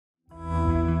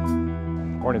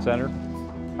Morning, Senator.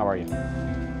 How are you?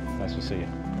 Nice to see you.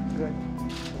 Good.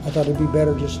 I thought it'd be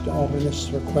better just to open this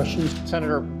for questions.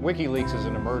 Senator, WikiLeaks is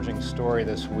an emerging story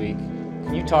this week.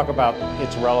 Can you talk about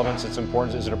its relevance, its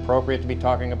importance? Is it appropriate to be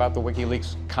talking about the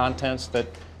WikiLeaks contents that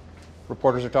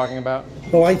reporters are talking about?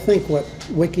 Well, I think what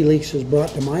WikiLeaks has brought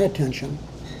to my attention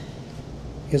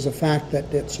is the fact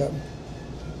that it's a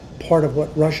part of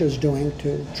what Russia's doing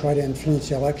to try to influence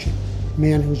the election. A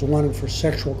man who's wanted for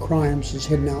sexual crimes is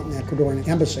hidden out in the Ecuadorian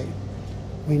embassy.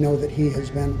 We know that he has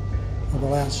been, for the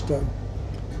last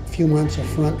few months, a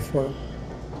front for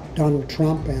Donald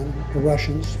Trump and the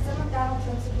Russians. Some of Donald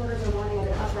Trump's supporters are warning of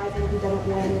an uprising if he doesn't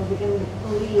win, and we can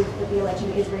believe that the election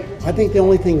is rigged. I think the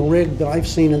only thing rigged that I've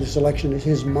seen in this election is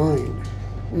his mind.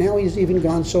 Now he's even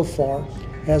gone so far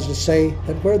as to say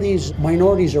that where these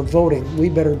minorities are voting, we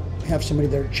better have somebody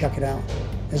there to check it out,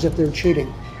 as if they're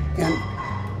cheating. And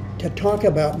to talk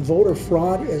about voter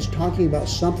fraud is talking about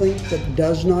something that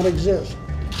does not exist.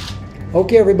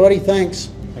 Okay, everybody, thanks.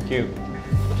 Thank you.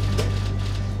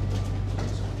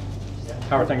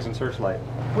 How are things in Searchlight?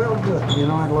 Well, good. You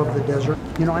know, I love the desert.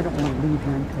 You know, I don't want to leave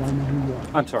here until I know who you are.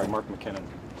 I'm sorry, Mark McKinnon.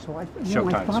 So I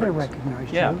SHOWTIME, thought I Circus.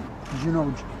 recognized Yeah. you. Because you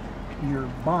know, your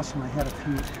boss and I had a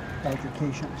few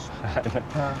altercations.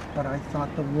 But I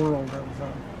thought the world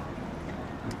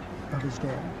of his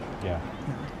dad. Yeah.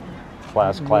 Yeah.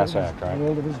 Class act, right? The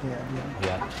world of his dad, yeah.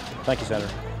 Yeah. Thank you, Senator.